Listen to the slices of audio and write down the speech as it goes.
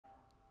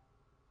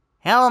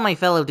Hello my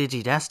fellow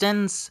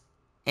Digidestins,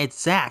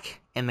 it's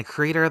Zack, and the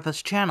creator of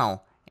this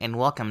channel, and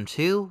welcome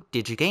to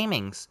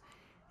Digigamings,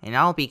 and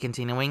I'll be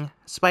continuing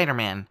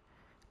Spider-Man.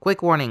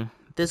 Quick warning,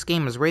 this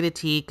game is rated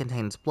T,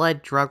 contains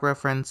blood, drug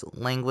reference,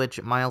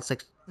 language, mild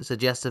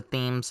suggestive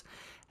themes,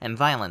 and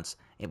violence.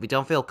 If you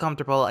don't feel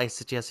comfortable, I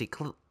suggest you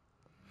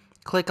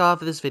click off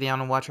this video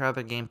and watch our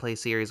other gameplay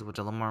series which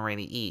are a little more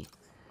rated E.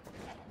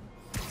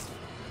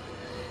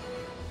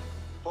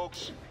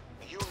 Folks,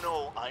 you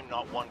know I'm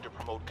not one to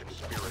promote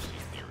conspiracy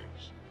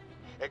theories,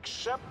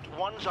 except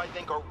ones I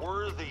think are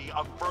worthy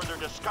of further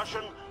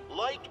discussion,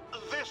 like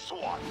this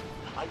one.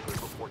 I've heard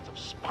reports of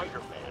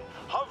Spider-Man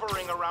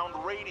hovering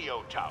around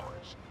radio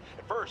towers.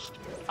 At first,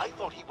 I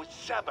thought he was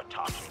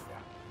sabotaging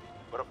them,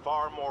 but a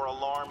far more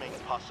alarming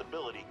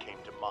possibility came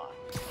to mind.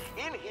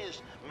 In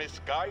his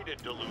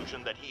misguided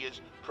delusion that he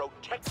is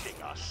protecting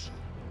us,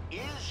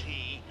 is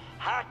he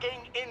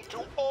hacking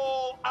into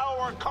all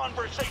our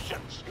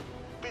conversations?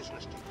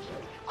 Business deals,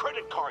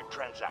 credit card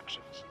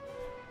transactions,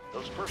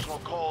 those personal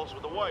calls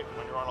with the wife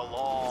when you're on a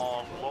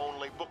long,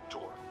 lonely book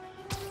tour.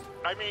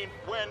 I mean,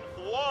 when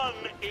one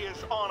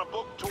is on a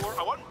book tour,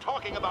 I wasn't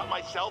talking about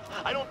myself.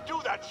 I don't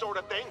do that sort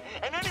of thing,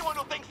 and anyone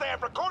who thinks they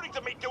have recordings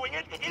of me doing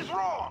it is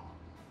wrong.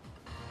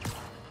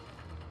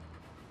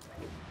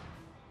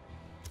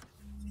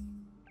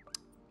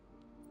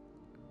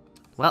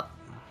 Well,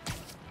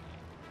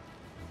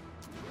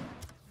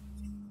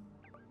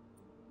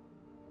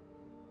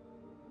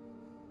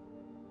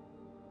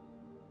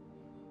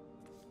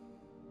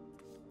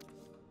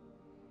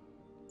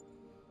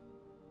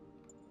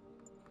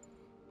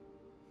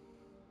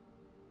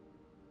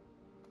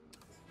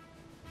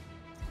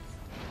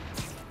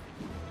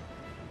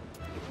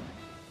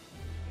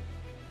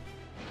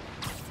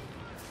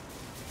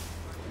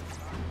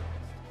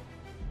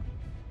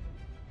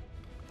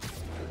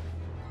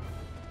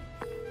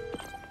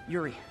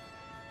 Yuri,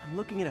 I'm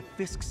looking at a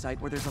Fisk site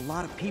where there's a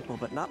lot of people,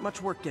 but not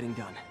much work getting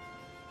done.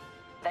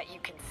 That you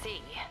can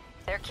see.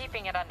 They're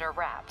keeping it under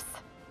wraps.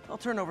 I'll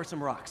turn over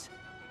some rocks.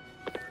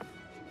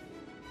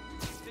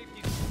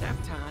 Safety nap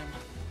time.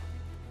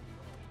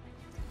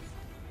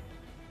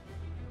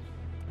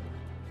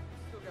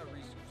 Still got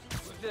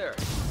resources. Who's there?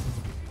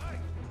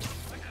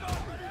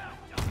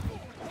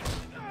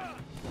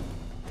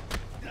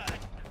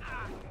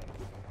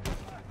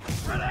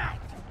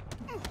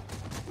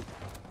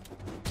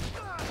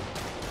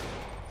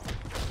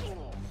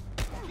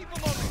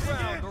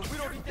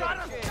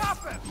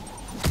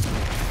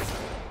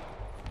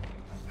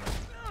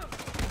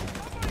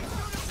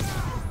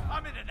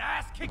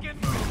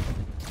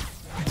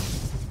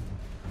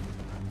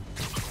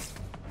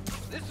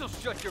 This'll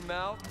shut your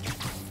mouth.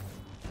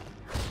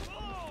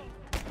 Oh,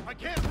 I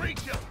can't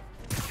reach him.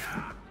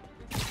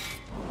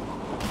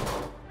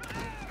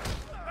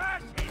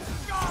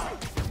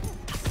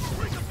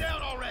 Bring him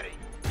down already.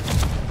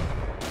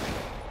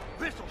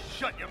 This'll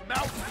shut your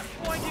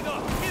mouth. Winding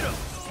up. Hit him.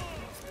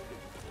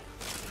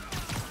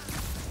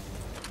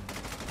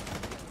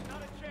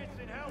 Not a chance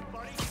in hell,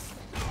 buddy.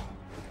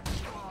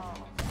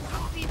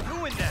 How's he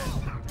doing that?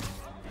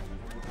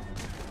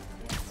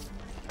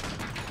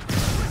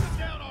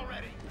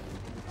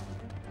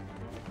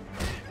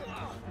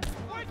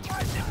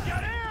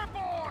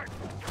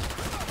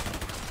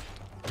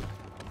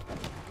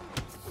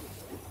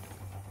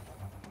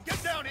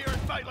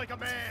 Like a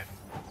man.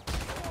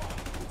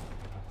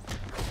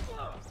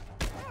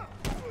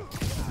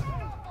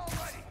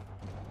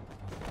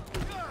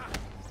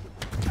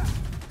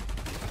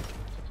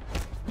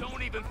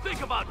 Don't even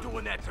think about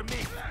doing that to me.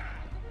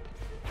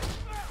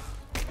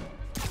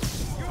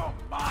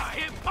 I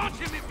can't punch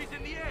him if he's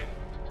in the air.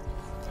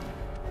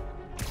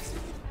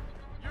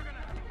 You're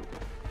gonna...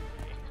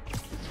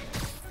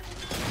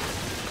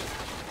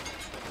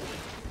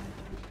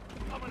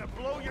 I'm gonna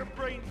blow your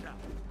brains out.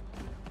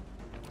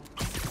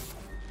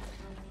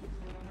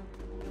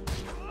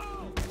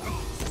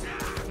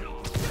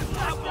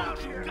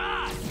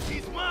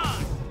 He's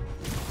mine!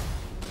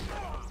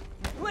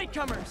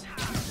 Latecomers!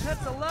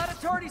 That's a lot of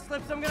tardy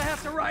slips I'm gonna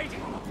have to write!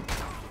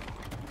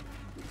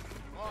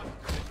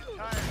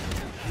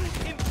 Shoot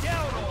him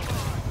down all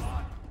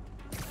right!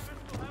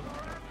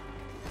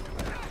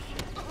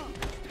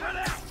 Turn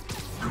out!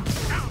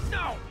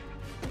 No!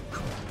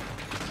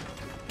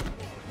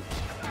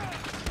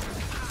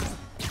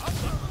 I'll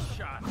block the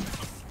shot.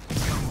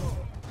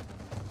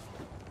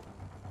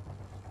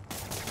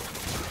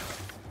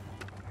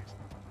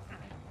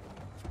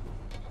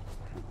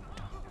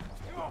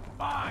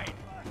 Mine!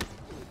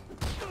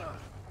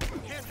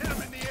 Can't hit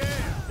him in the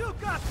air! Still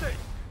got this!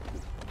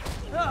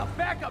 Oh,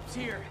 backup's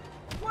here!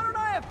 Why don't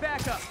I have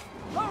backup?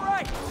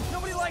 Alright,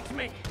 nobody likes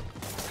me!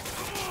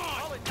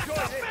 I'll enjoy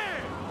it!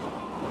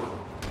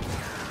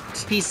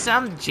 he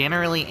sounded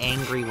generally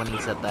angry when he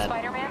said that.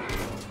 Spider-Man,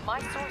 my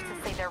sources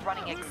say they're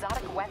running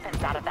exotic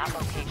weapons out of that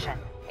location.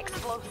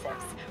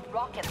 Explosives,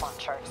 rocket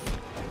launchers.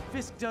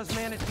 Fisk does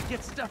manage to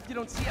get stuff you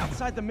don't see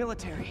outside the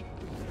military.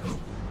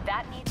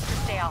 That needs to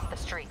stay off the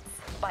streets,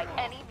 by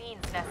any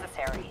means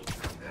necessary.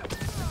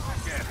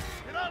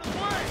 Get out of the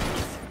way!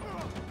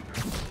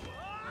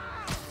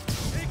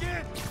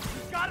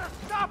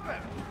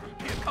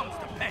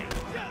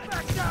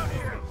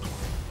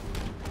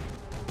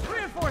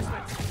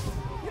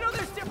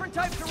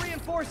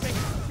 reinforcing.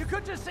 You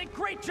could just say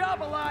great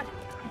job a lot.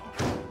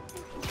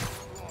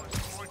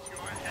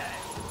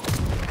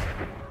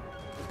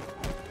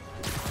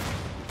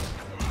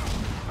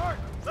 Hurt!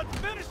 Let's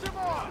finish him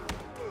off!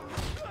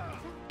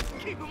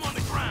 Keep him on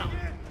the ground!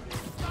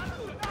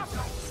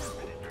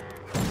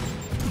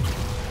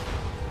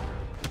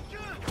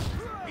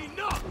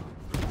 Enough!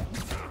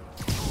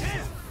 Hit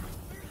him!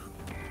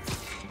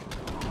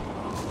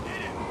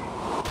 Hit him!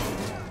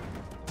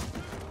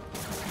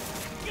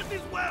 Get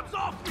these webs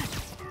off me!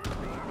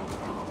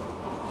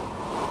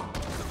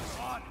 Come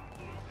on!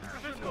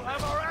 This will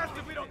have our ass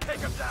if we don't take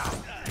him down!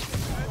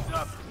 Heads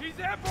up! He's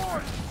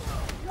airborne!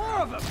 More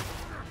of them!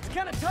 It's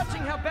kind of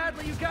touching how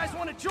badly you guys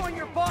want to join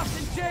your boss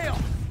in jail.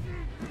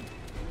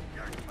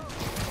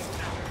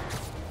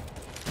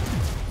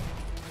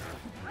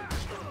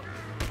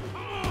 Come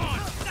on!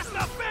 That's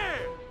not fair!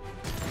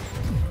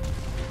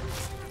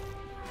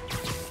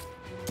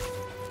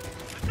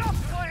 Stop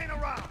playing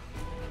around!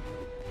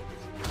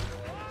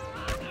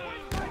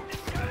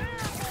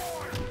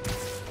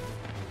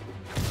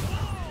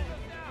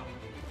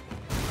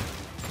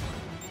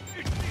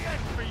 It's the end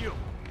for you!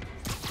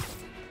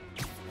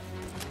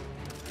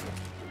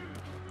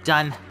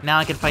 Done. Now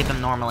I can fight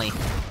them normally.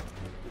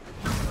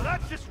 Well,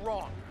 that's just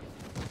wrong.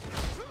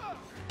 Blow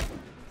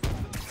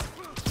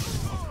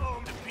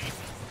him to pieces.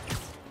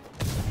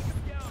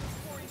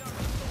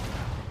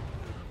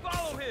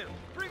 Follow him!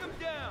 Bring him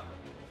down!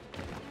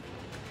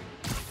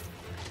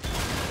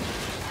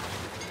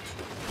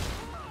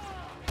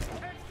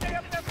 Can't stay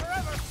up there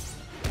forever.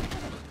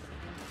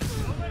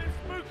 Don't let him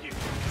spook you.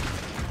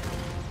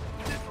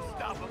 This'll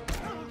stop him.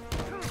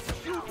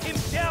 Shoot him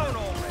down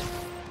already!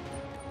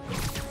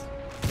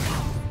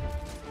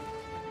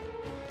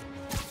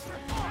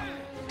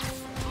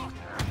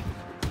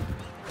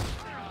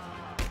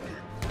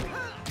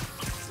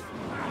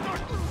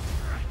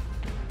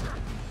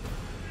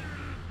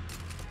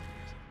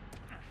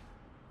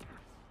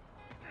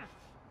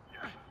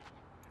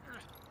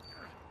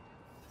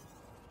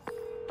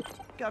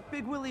 Got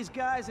Big Willie's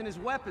guys and his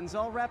weapons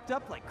all wrapped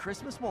up like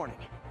Christmas morning.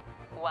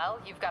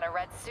 Well, you've got a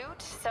red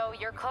suit, so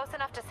you're close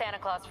enough to Santa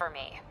Claus for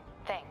me.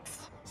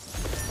 Thanks.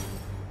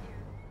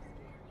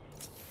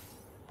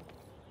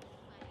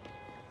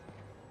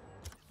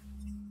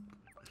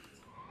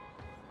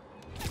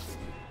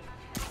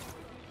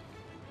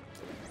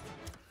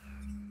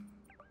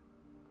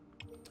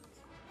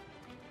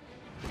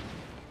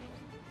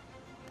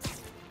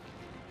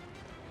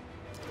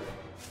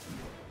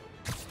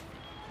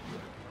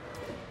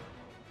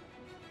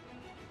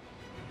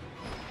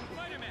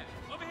 Spider-Man,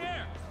 over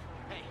here!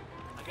 Hey,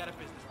 I got a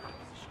business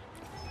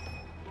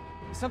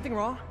proposition. Something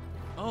wrong?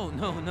 Oh,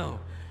 no.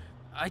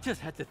 I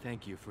just had to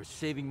thank you for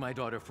saving my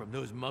daughter from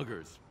those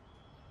muggers.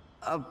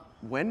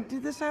 When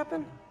did this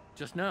happen?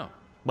 Just now.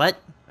 What?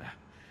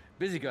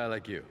 Busy guy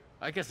like you.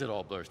 I guess it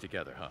all blurs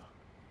together, huh?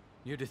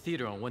 Near the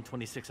theater on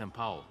 126 and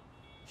Powell.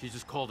 She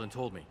just called and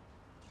told me.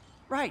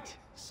 Right.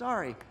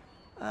 Sorry.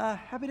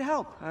 Happy to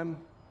help. I'm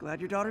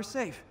glad your daughter's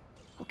safe.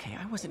 Okay,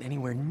 I wasn't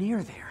anywhere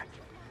near there.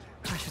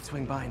 I should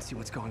swing by and see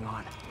what's going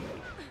on.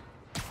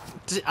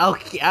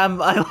 Okay,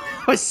 I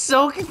was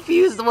so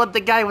confused what the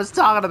guy was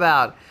talking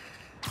about.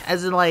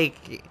 As in,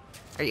 like,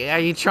 are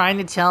you trying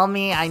to tell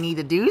me I need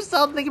to do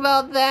something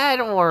about that,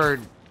 or...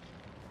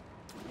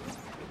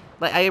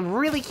 Like, I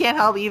really can't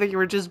help either you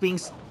were just being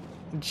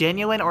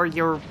genuine or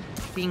you're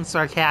being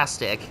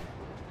sarcastic.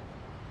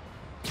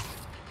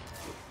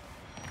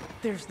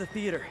 There's the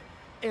theater.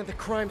 And the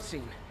crime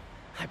scene.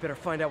 I better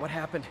find out what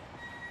happened.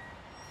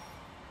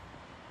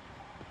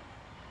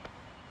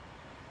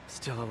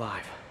 Still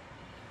alive.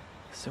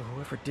 So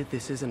whoever did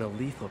this isn't a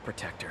lethal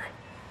protector.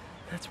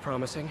 That's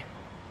promising.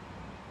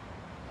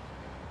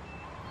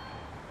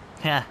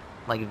 Heh,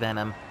 like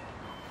Venom.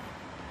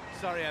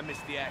 Sorry I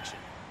missed the action.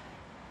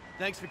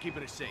 Thanks for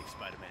keeping us safe,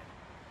 Spider-Man.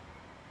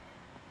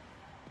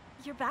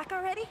 You're back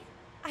already?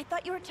 I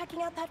thought you were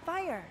checking out that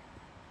fire.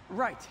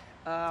 Right.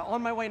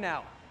 On my way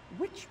now.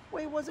 Which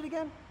way was it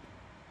again?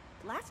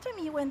 Last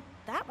time you went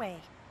that way.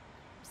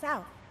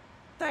 South.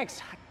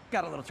 Thanks. I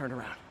got a little turned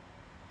around.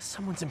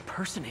 Someone's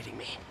impersonating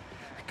me.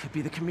 It could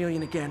be the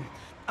chameleon again.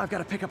 I've got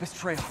to pick up his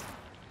trail.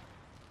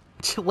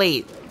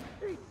 Wait.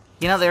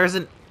 You know, there is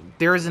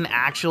an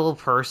actual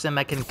person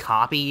that can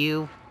copy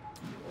you?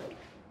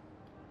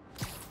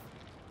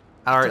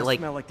 Or, Does like,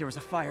 smell like there was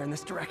a fire in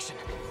this direction.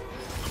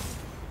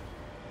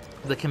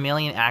 the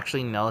chameleon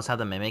actually knows how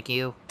to mimic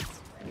you?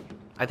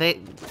 I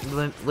think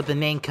with the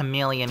name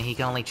Chameleon, he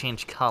can only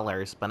change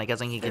colors, but I'm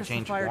guessing he can There's the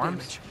change fire forms?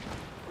 damage.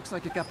 Looks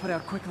like it got put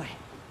out quickly.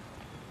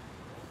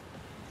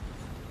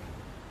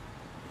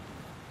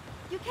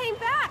 You came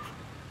back!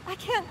 I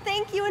can't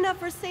thank you enough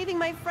for saving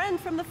my friend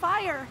from the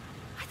fire.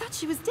 I thought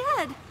she was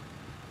dead.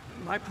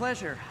 My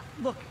pleasure.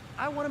 Look,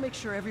 I want to make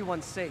sure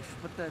everyone's safe,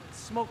 but the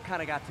smoke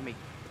kind of got to me.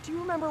 Do you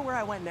remember where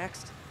I went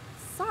next?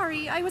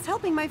 Sorry, I was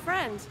helping my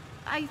friend.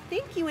 I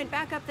think you went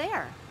back up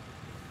there.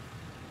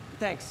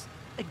 Thanks.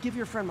 Give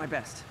your friend my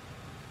best.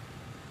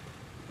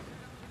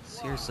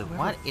 Seriously,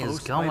 Whoever what is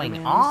faux going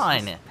Spider-Man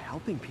on? is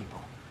helping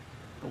people.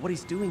 but what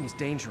he's doing is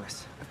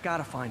dangerous. I've got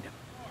to find him.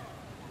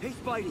 Hey,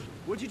 Spidey,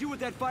 what'd you do with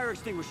that fire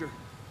extinguisher?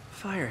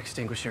 Fire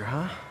extinguisher,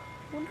 huh?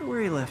 Wonder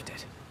where he left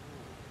it.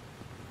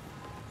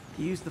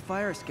 He used the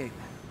fire escape.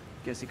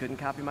 Guess he couldn't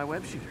copy my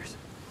web shooters.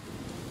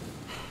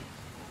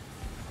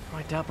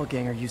 My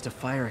doppelganger used a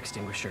fire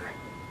extinguisher.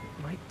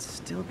 Might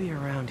still be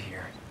around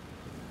here.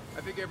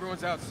 I think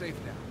everyone's out safe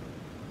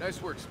now.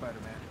 Nice work,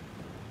 Spider-Man.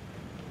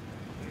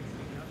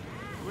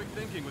 Quick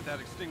thinking with that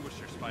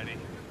extinguisher, Spidey.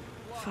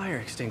 Fire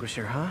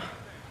extinguisher, huh?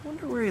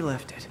 Wonder where he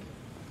left it.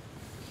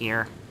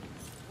 Here.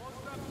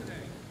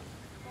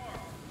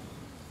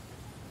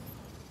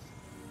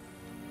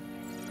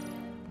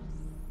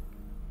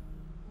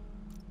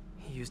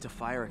 He used a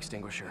fire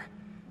extinguisher.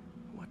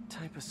 What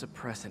type of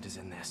suppressant is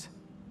in this?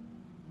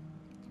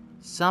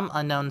 Some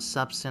unknown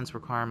substance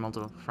require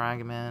multiple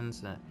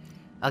fragments.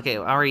 Okay,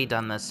 I've already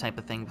done this type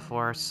of thing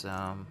before,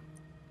 so...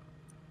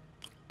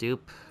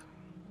 Dupe.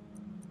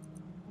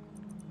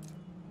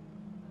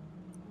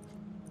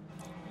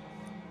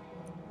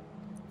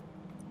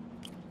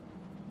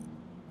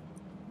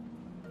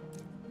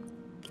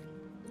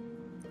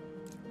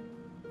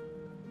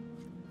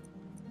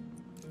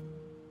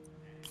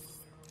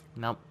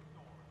 Nope.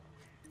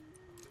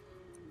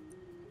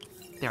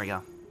 There we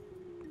go.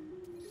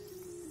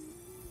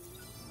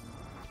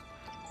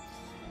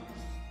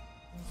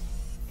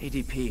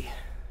 ADP.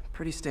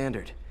 Pretty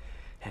standard.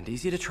 And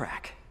easy to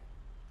track.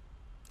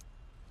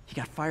 He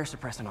got fire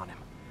suppressant on him.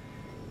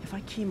 If I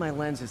key my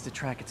lenses to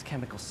track its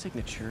chemical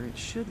signature, it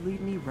should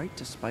lead me right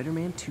to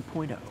Spider-Man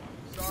 2.0.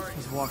 Sorry.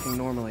 He's walking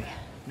normally.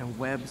 No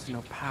webs,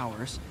 no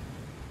powers.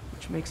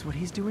 Which makes what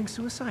he's doing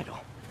suicidal.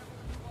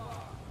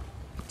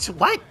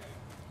 What?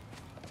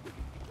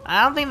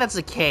 I don't think that's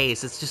the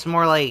case. It's just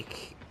more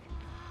like...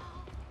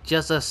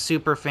 just a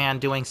super fan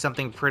doing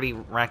something pretty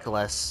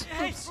reckless.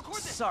 Hey,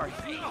 sorry.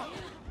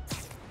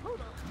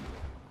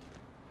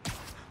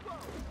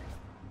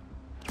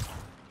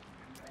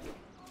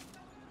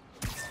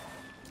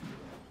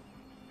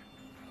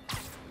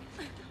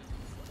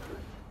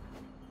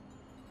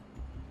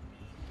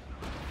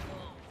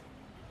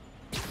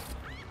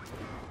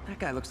 That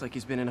guy looks like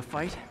he's been in a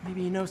fight.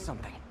 Maybe he knows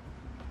something.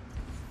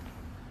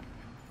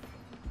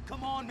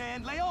 Come on,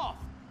 man, lay off!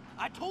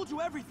 I told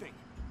you everything.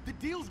 The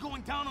deal's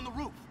going down on the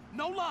roof.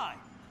 No lie.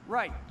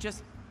 Right,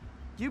 just...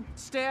 you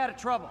stay out of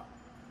trouble.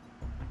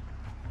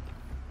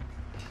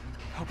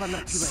 Hope I'm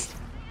not too late.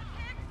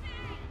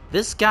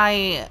 This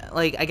guy,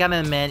 like, I gotta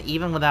admit,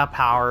 even without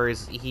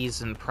powers,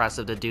 he's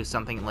impressive to do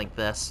something like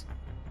this.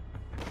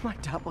 My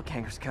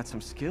doppelganger's got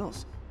some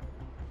skills.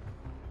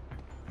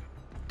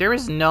 There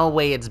is no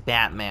way it's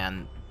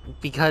Batman,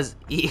 because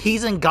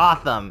he's in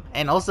Gotham,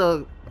 and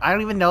also, I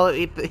don't even know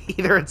if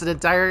either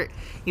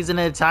he's in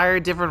an entire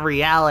different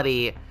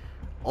reality,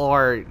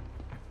 or,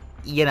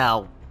 you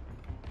know,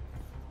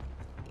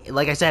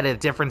 like I said, a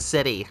different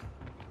city.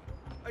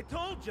 I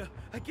told you,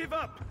 I give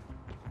up.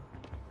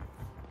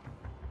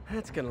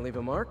 That's gonna leave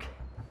a mark.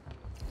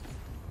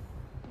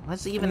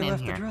 What's even And he in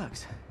left here? the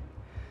drugs.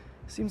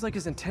 Seems like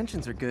his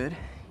intentions are good,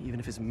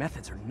 even if his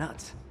methods are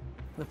nuts.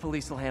 The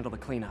police will handle the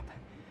cleanup.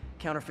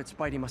 Counterfeit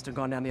Spidey must have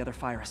gone down the other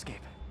fire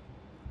escape.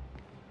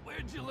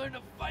 Where'd you learn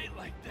to fight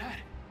like that?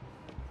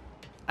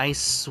 I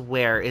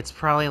swear, it's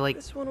probably like...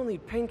 This one will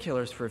need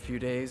painkillers for a few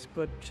days,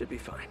 but should be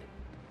fine.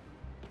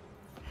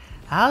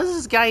 How does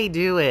this guy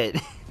do it?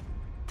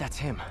 That's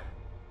him.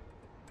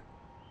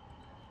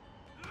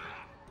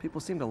 People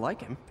seem to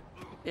like him.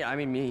 Yeah, I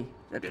mean me.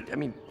 I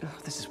mean,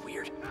 this is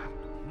weird.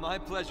 My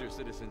pleasure,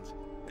 citizens.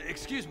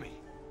 Excuse me.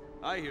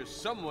 I hear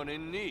someone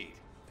in need.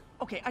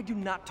 Okay, I do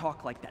not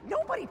talk like that.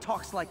 Nobody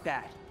talks like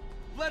that.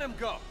 Let him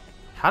go.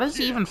 How does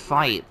he even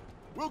fight?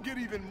 We'll get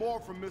even more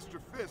from Mr.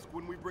 Fisk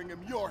when we bring him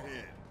your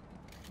head.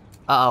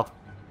 Uh-oh.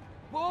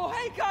 Whoa,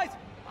 hey guys!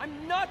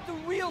 I'm not the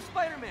real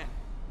Spider-Man.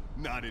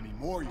 Not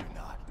anymore, you're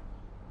not.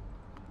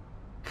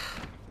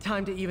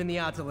 Time to even the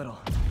odds a little.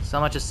 So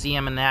much to see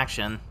him in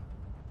action.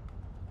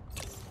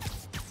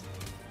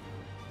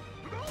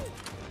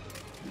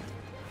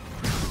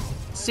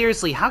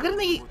 Seriously, how can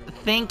they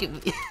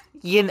think...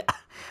 you know,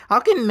 how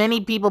can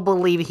many people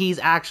believe he's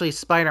actually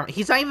Spider-Man?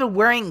 He's not even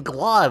wearing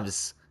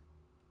gloves.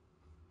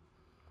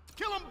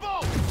 Kill them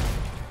both!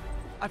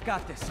 I've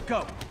got this.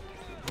 Go.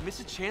 Miss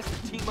a chance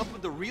to team up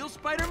with the real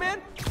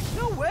Spider-Man?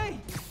 No way!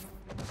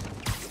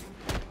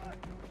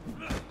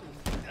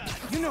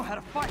 You know how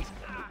to fight.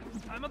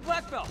 I'm a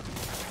black belt.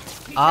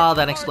 Oh,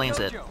 that explains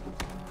it.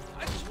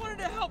 I just wanted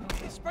to help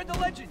spread the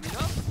legend, you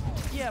know?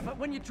 Yeah, but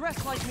when you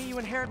dress like me, you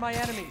inherit my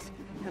enemies.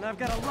 And I've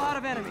got a lot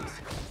of enemies.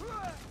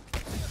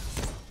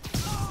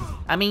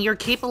 I mean, you're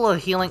capable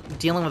of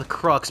dealing with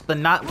crooks, but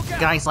not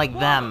guys like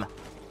them.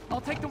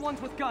 I'll take the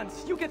ones with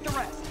guns. You get the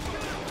rest.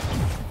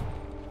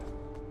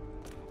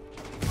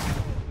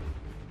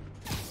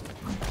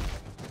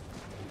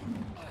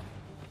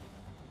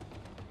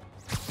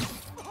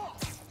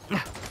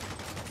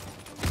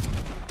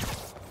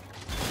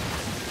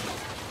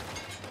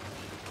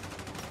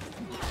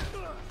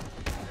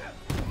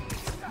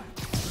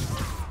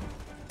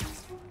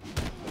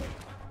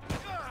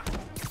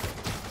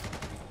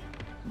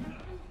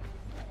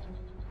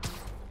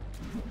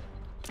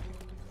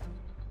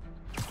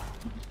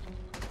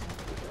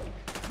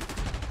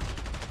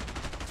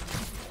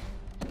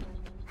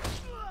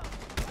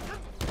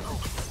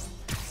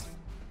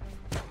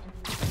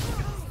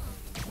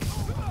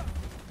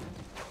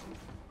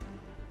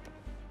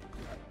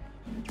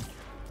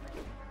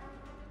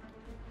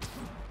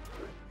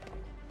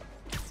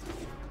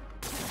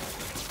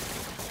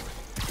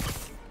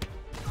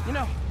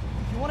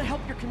 want to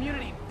help your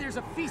community, there's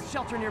a feast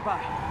shelter nearby.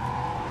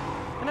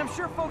 And I'm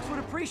sure folks would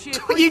appreciate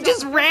You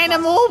just ran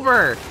him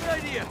over! Good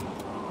idea.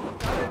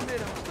 Gotta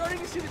admit, I'm starting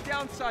to see the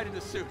downside of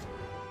the suit.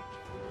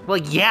 Well,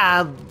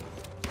 yeah.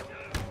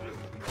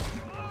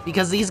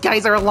 Because these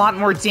guys are a lot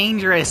more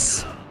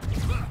dangerous.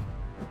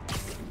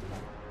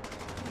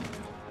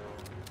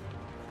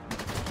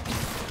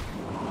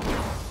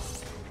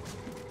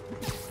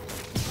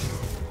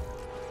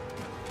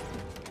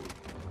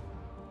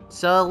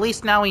 So at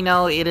least now we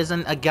know it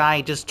isn't a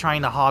guy just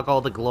trying to hog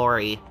all the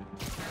glory.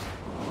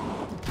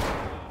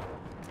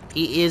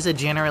 He is a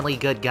generally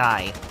good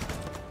guy.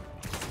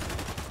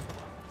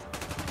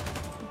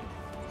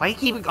 Why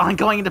do you keep on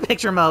going into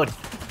picture mode?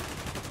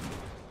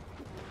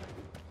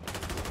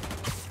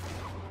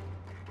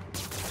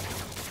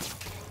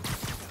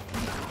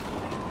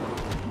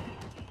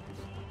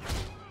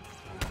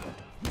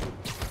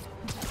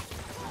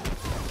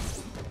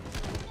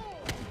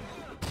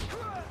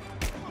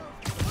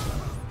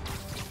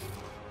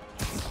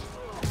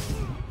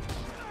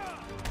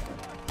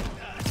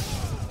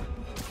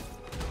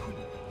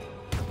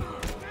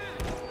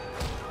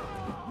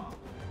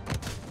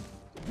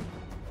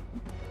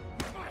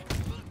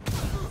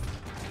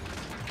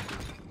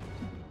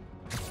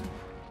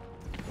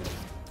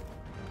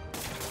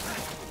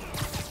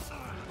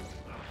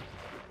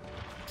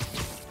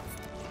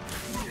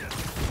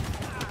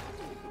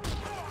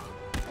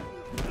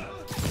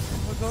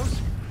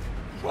 Those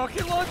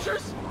rocket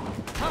launchers?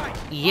 Hi.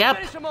 Yep.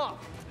 Finish them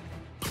off.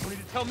 You need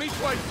to tell me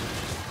twice.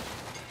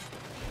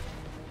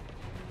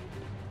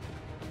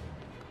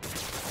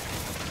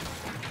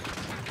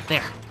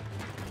 There.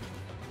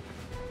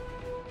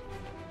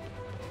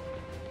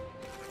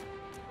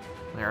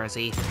 Where is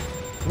he?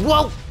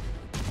 Whoa!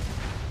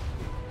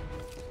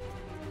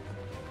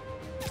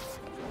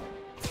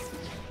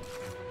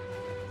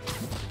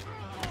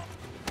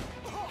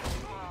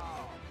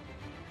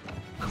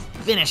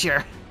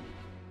 Finisher.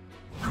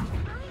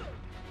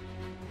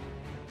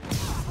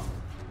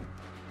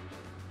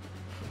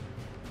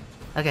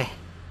 Okay.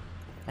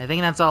 I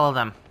think that's all of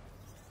them.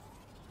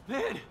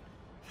 Man,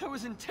 that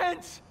was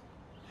intense.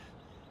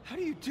 How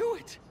do you do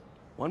it?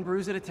 One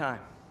bruise at a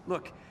time.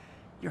 Look,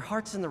 your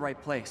heart's in the right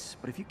place,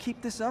 but if you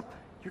keep this up,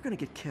 you're gonna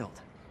get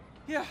killed.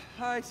 Yeah,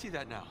 I see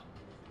that now.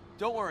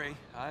 Don't worry,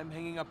 I'm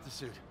hanging up the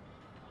suit.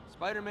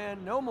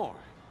 Spider-Man, no more.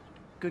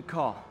 Good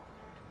call.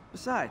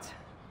 Besides,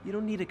 you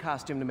don't need a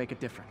costume to make a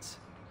difference.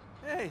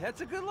 Hey,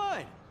 that's a good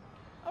line.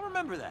 I'll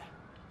remember that.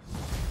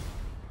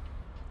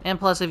 And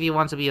plus, if you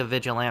want to be a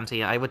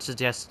vigilante, I would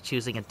suggest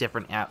choosing a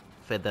different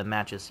outfit that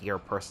matches your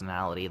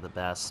personality the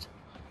best.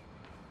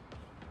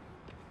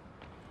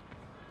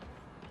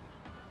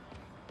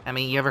 I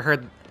mean, you ever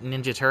heard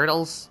Ninja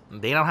Turtles?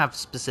 They don't have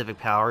specific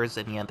powers,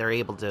 and yet they're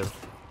able to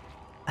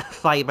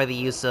fight by the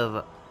use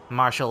of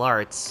martial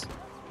arts.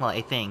 Well,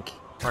 I think.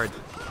 Or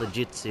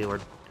Jiu-Jitsu, or...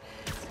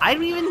 I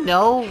don't even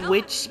know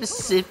which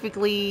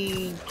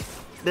specifically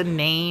the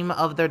name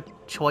of their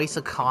choice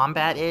of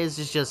combat is.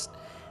 It's just...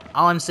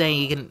 all I'm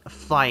saying, you can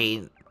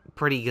fight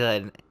pretty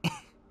good,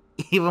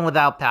 even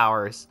without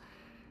powers.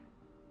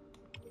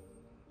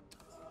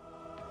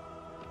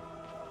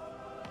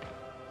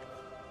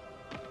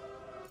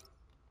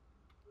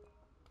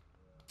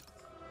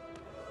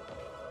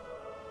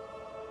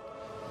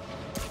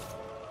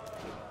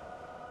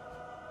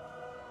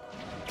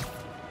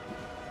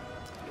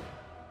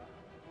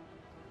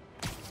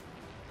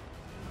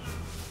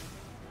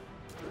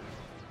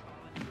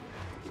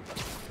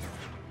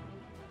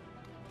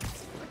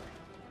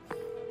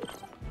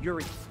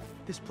 Yuri,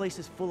 this place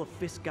is full of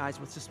fist guys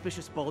with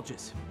suspicious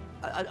bulges.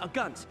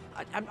 Guns.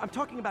 I'm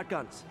talking about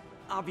guns,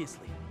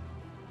 obviously.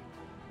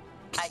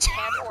 I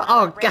can't order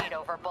Oh, a raid God.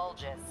 over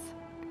bulges.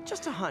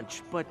 Just a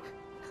hunch, but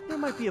there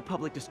might be a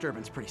public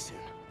disturbance pretty soon.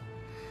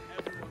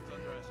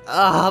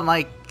 Oh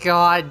my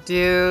god,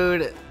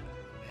 dude.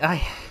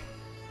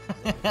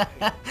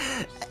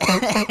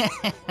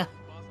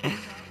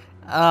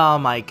 Oh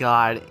my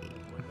god.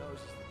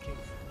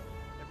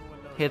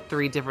 Hit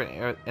 3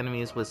 different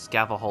enemies with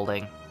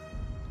scaffolding.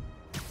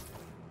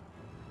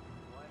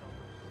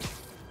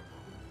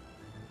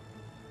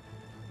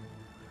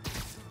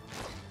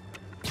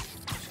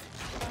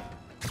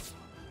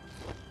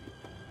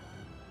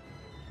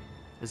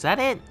 Is that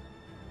it?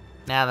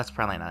 Nah, that's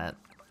probably not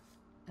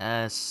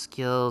it.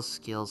 Skills.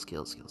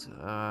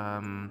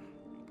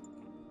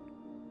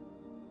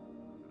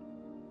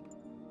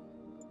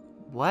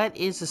 What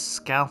is a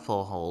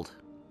scaffold?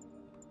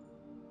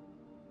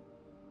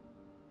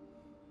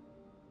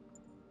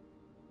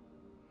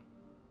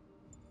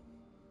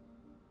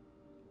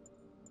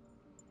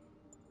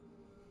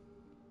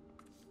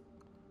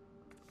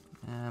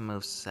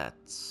 Move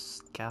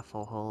sets.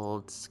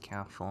 Scaffold,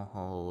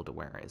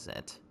 where is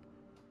it?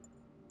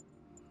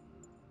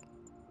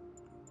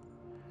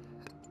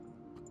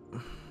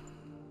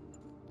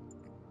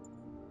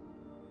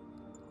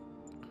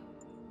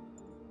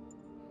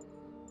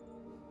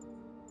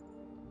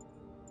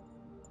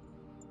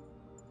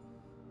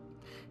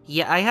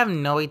 Yeah, I have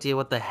no idea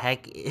what the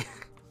heck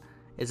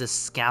is a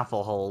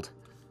scaffold.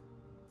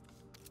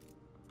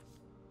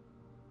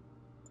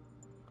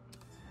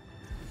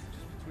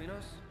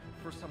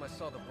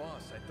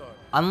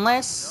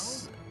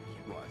 Unless...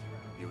 What?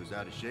 He was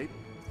out of shape?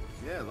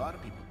 Yeah, a lot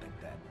of people think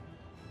that.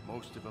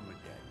 Most of them are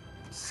dead.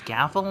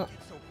 Scaffolding?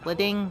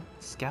 He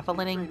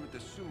Scaffolding? trained with the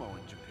sumo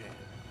in Japan.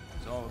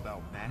 It's all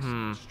about mass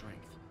and strength.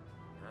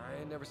 I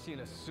ain't never seen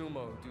a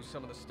sumo do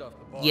some of the stuff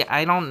the boss. Yeah,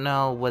 I don't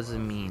know what does it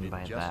mean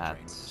by Just that.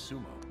 train with the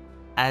sumo.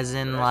 As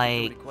in, But asking too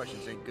like, many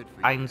questions ain't good for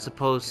you, I'm pal.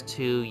 supposed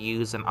to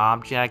use an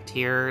object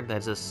here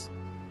that's just...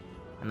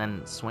 and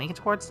then swing it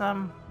towards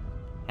them?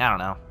 I don't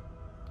know.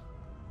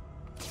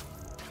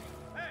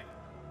 Hey!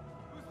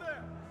 Who's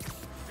there?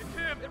 It's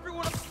him!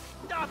 Everyone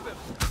stop him!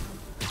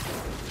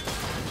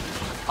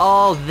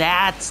 Oh,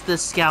 that's the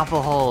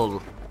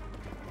scaffold.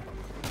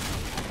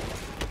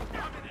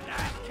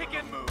 Kick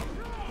and move!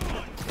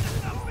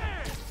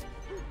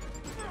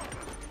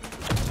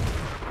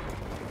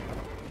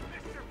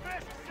 Mr.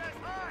 Fisk says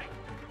hi!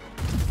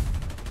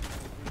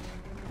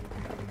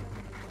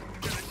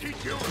 Gonna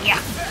teach you a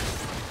Yeah.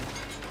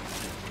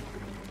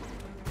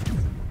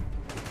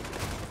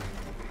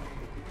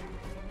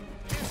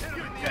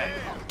 You're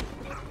dead!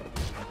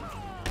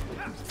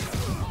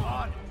 Come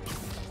on!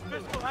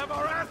 Fisk will have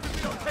our ass if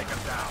we don't take him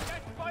down!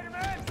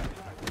 Spider-Man!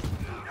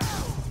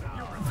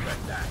 You regret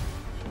that!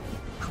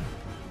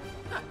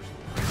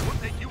 We'll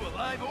take you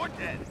alive or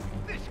dead!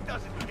 Fisk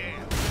doesn't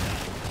care!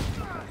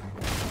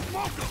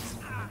 Smoke him!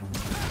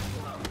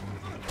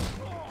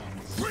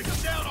 Bring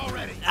him down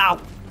already! Ow.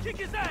 Kick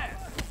his ass!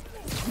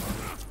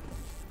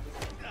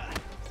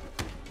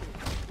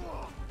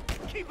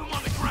 Keep him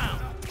on the ground!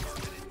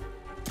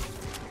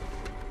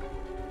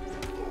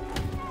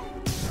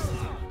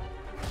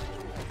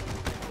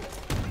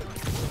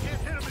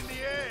 Can't hit him in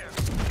the air!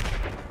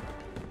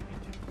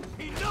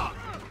 Enough!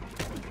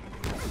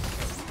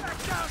 Back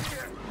down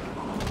here!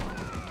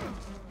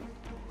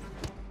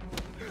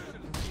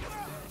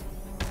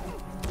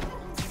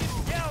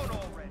 Get down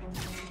already!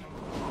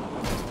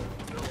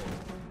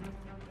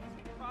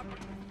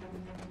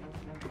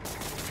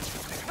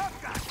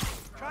 Tough guy!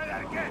 Try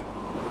that again!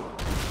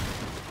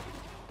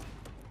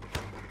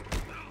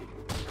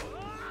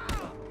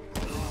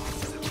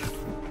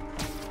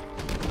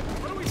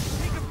 Why don't we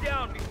take him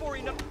down before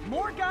he knows?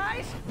 More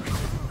guys?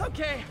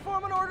 Okay,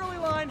 form an orderly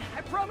line.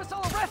 I promise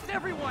I'll arrest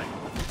everyone.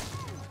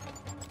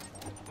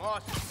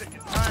 Boss is sick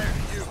and tired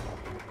of you.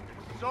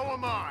 So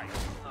am I.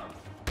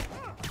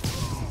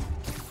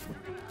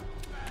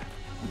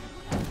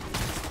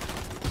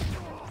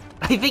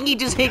 I think you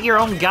just hit your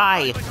own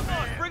guy. Come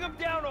on, bring him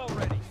down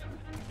already!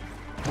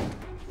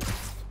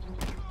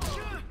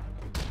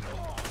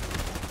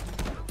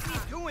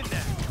 Keep doing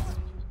that!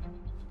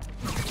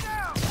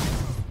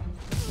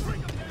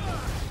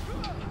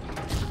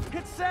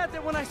 It's sad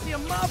that when I see a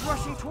mob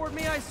rushing toward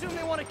me, I assume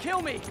they want to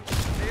kill me.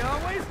 They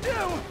always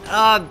do.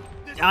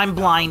 I'm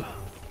blind.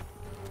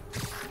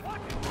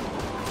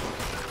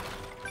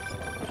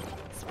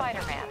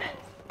 Spider-Man.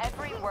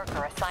 Every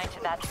worker assigned to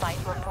that site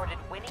reported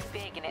winning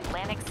big in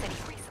Atlantic City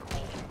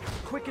recently.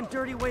 Quick and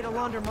dirty way to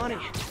launder money.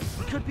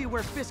 Could be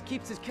where Fisk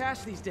keeps his cash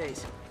these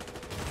days.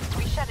 If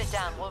we shut it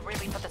down, we'll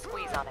really put the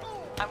squeeze on him.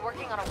 I'm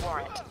working on a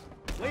warrant.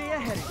 Way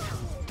ahead of you.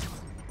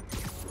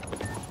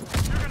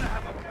 You're gonna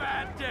have a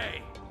bad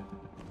day!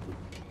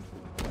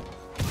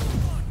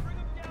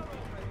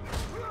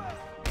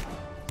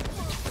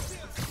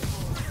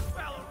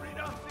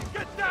 Ballerina,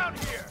 get down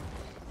here!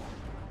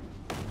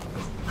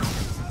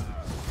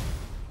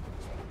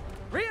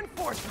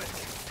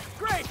 Reinforcements.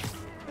 Great.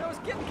 I was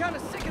getting kind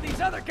of sick of these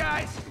other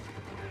guys.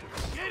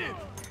 Get him!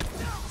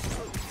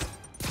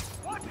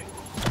 Watch it!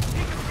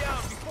 Take him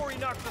down before he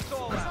knocks us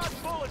all out!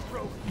 It's not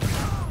bulletproof!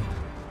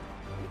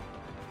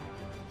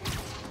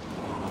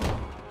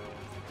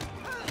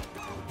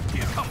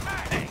 Here, come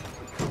back! Hey!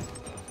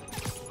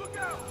 Look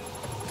out!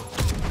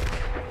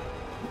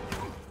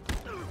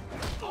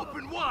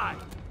 Open wide!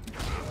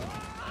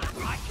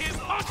 I can't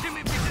punch him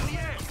if he's in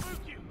the air!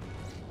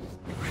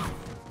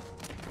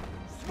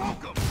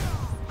 Smoke him!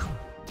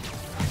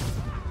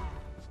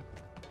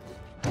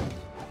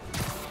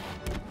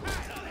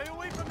 Stay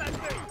away from that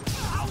thing!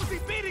 How is he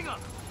beating us?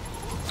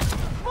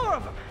 More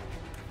of them.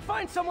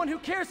 Find someone who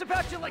cares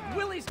about you like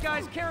Willie's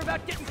guys care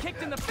about getting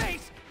kicked in the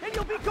face, and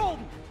you'll be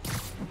golden.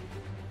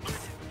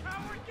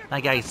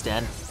 That guy's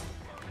dead. Oh,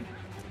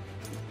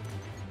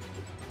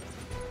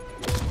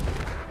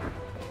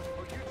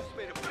 you just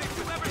made a big...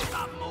 You never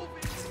stop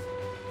moving!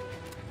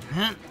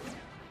 Huh?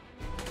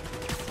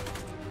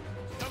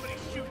 Somebody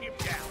shoot him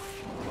down!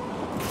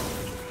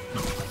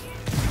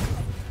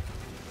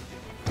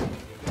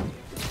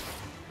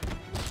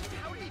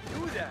 How did he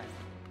do that?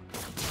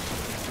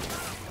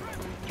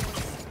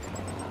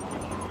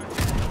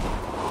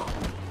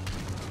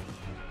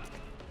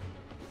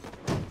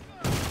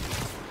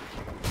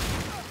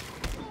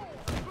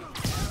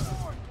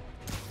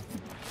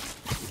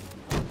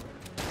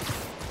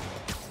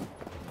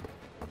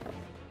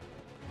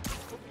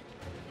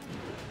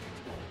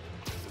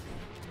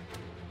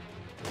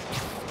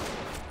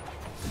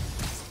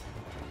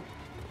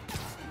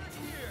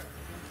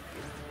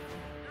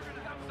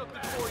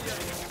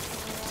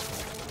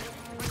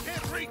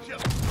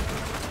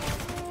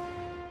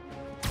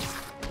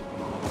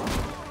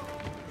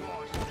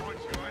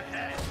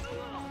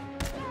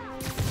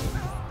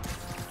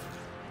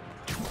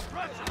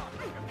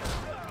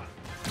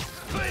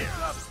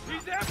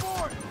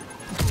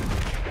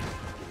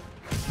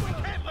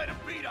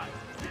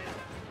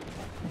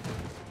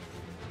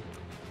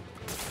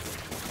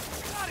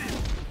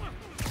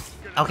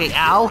 Okay,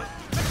 ow.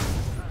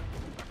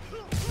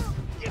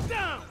 Get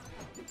down!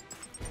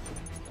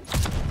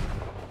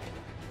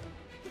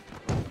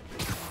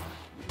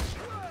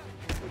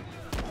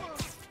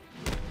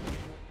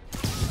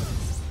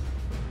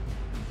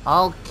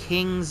 All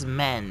King's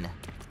men.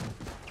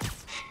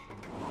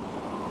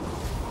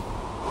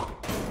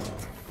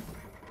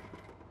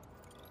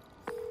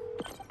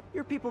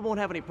 Your people won't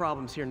have any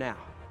problems here now.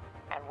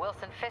 And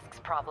Wilson Fisk's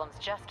problems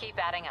just keep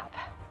adding up.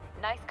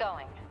 Nice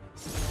going.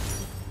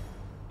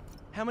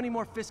 How many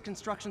more Fisk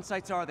construction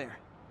sites are there?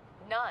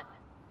 None.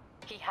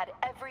 He had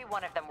every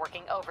one of them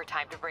working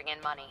overtime to bring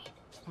in money.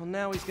 Well,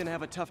 now he's gonna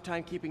have a tough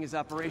time keeping his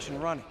operation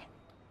running.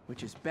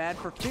 Which is bad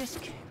for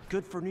Fisk,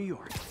 good for New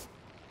York.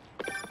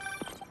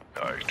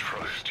 I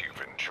trust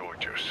you've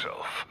enjoyed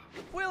yourself.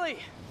 Willie,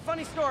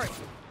 funny story.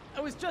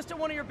 I was just at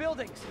one of your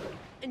buildings,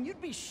 and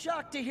you'd be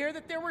shocked to hear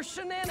that there were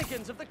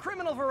shenanigans of the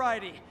criminal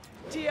variety.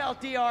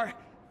 TLDR,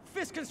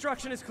 Fisk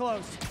Construction is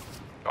closed.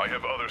 I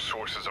have other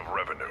sources of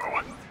revenue,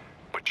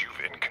 but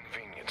you've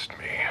inconvenienced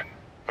me,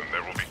 and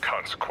there will be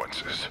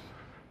consequences.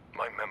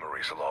 My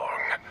memory's long.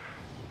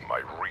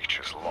 My reach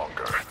is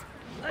longer.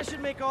 I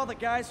should make all the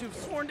guys who've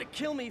sworn to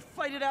kill me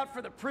fight it out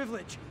for the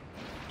privilege.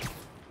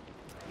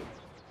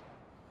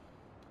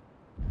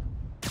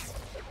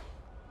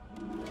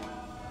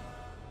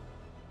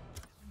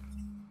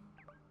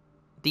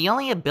 The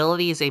only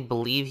abilities I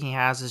believe he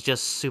has is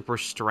just super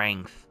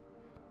strength.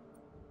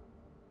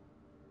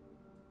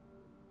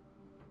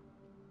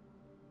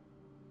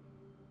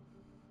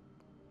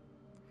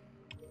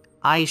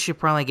 I should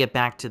probably get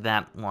back to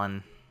that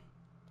one.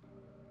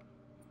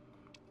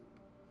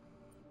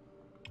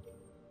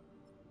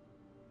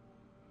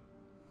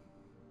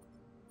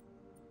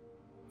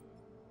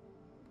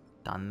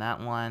 Done that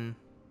one.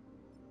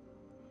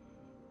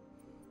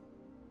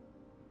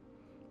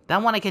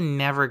 That one I can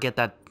never get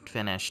that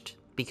finished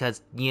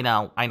because, you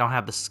know, I don't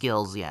have the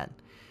skills yet.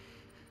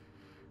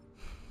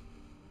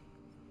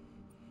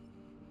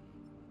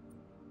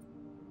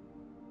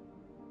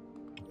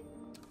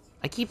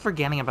 I keep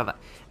forgetting about that.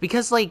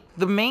 Because, like,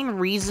 the main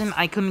reason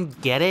I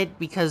couldn't get it,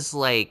 because,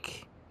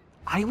 like,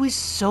 I was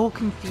so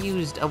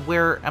confused of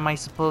where am I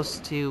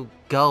supposed to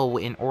go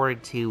in order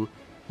to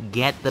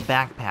get the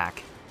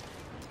backpack.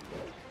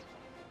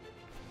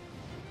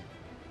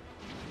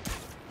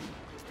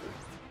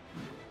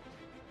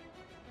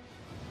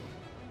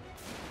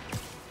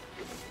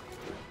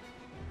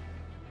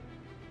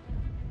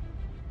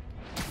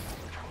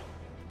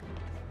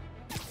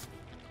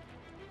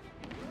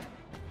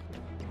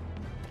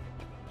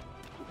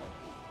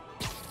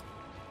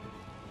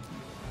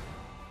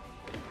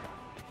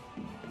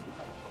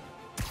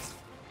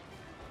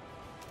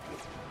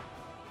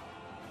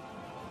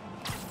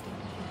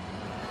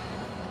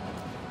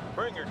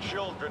 Bring your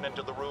children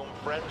into the room,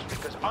 friends,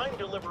 because I'm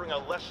delivering a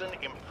lesson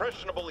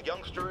impressionable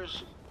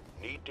youngsters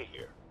need to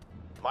hear.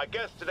 My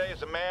guest today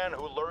is a man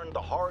who learned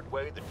the hard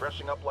way that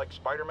dressing up like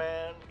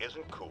Spider-Man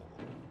isn't cool.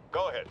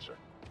 Go ahead, sir.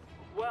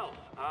 Well,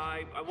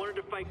 I wanted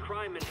to fight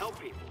crime and help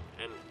people,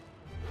 and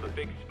I'm a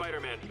big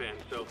Spider-Man fan,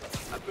 so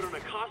I put on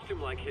a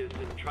costume like his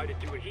and tried to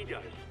do what he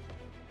does.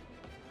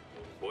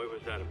 Boy,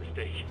 was that a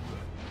mistake.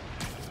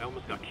 I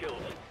almost got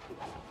killed.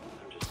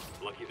 I'm just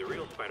lucky the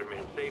real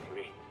Spider-Man saved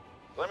me.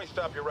 Let me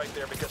stop you right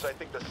there because I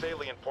think the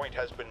salient point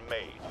has been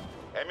made.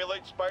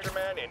 Emulate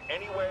Spider-Man in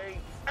any way,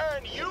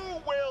 and you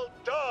will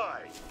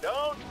die!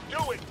 Don't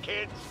do it,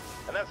 kids!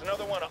 And that's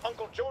another one of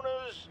Uncle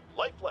Jonah's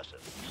life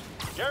lessons.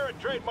 Jared,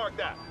 trademark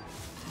that.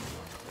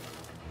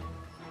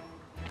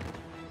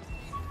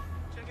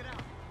 Check it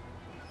out.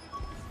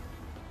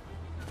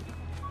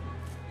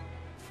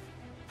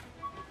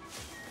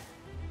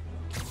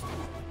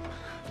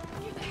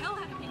 Get the hell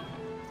out of me.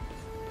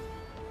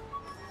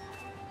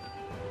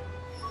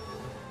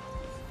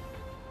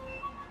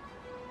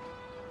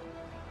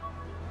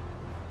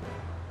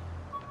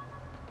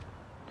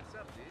 What's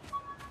up, dude?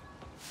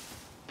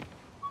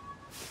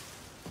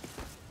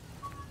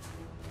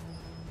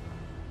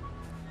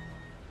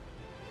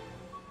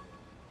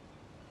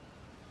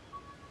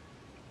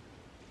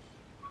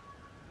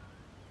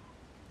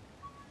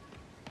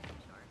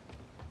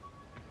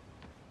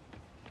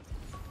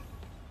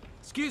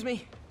 Excuse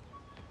me.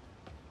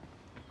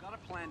 Gotta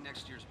plan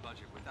next year's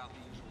budget without the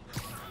usual.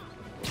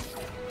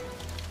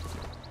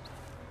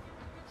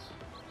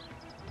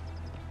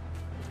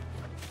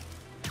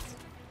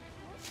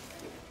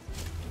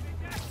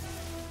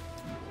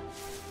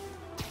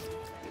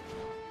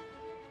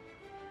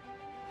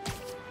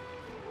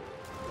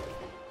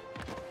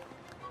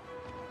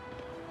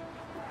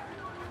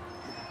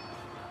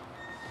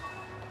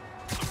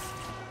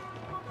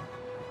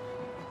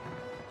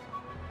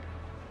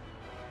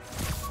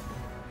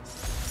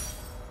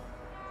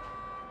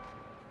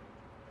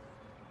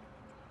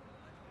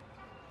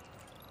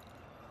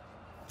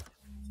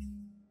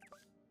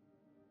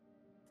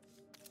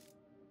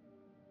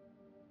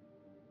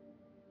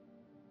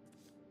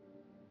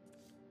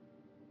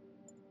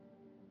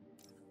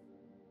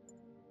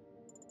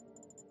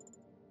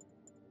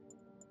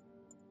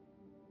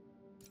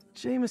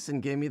 Jameson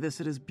gave me this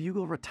at his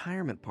Bugle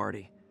retirement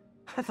party.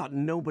 I thought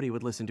nobody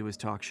would listen to his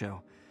talk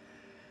show.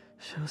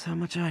 Shows how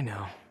much I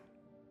know.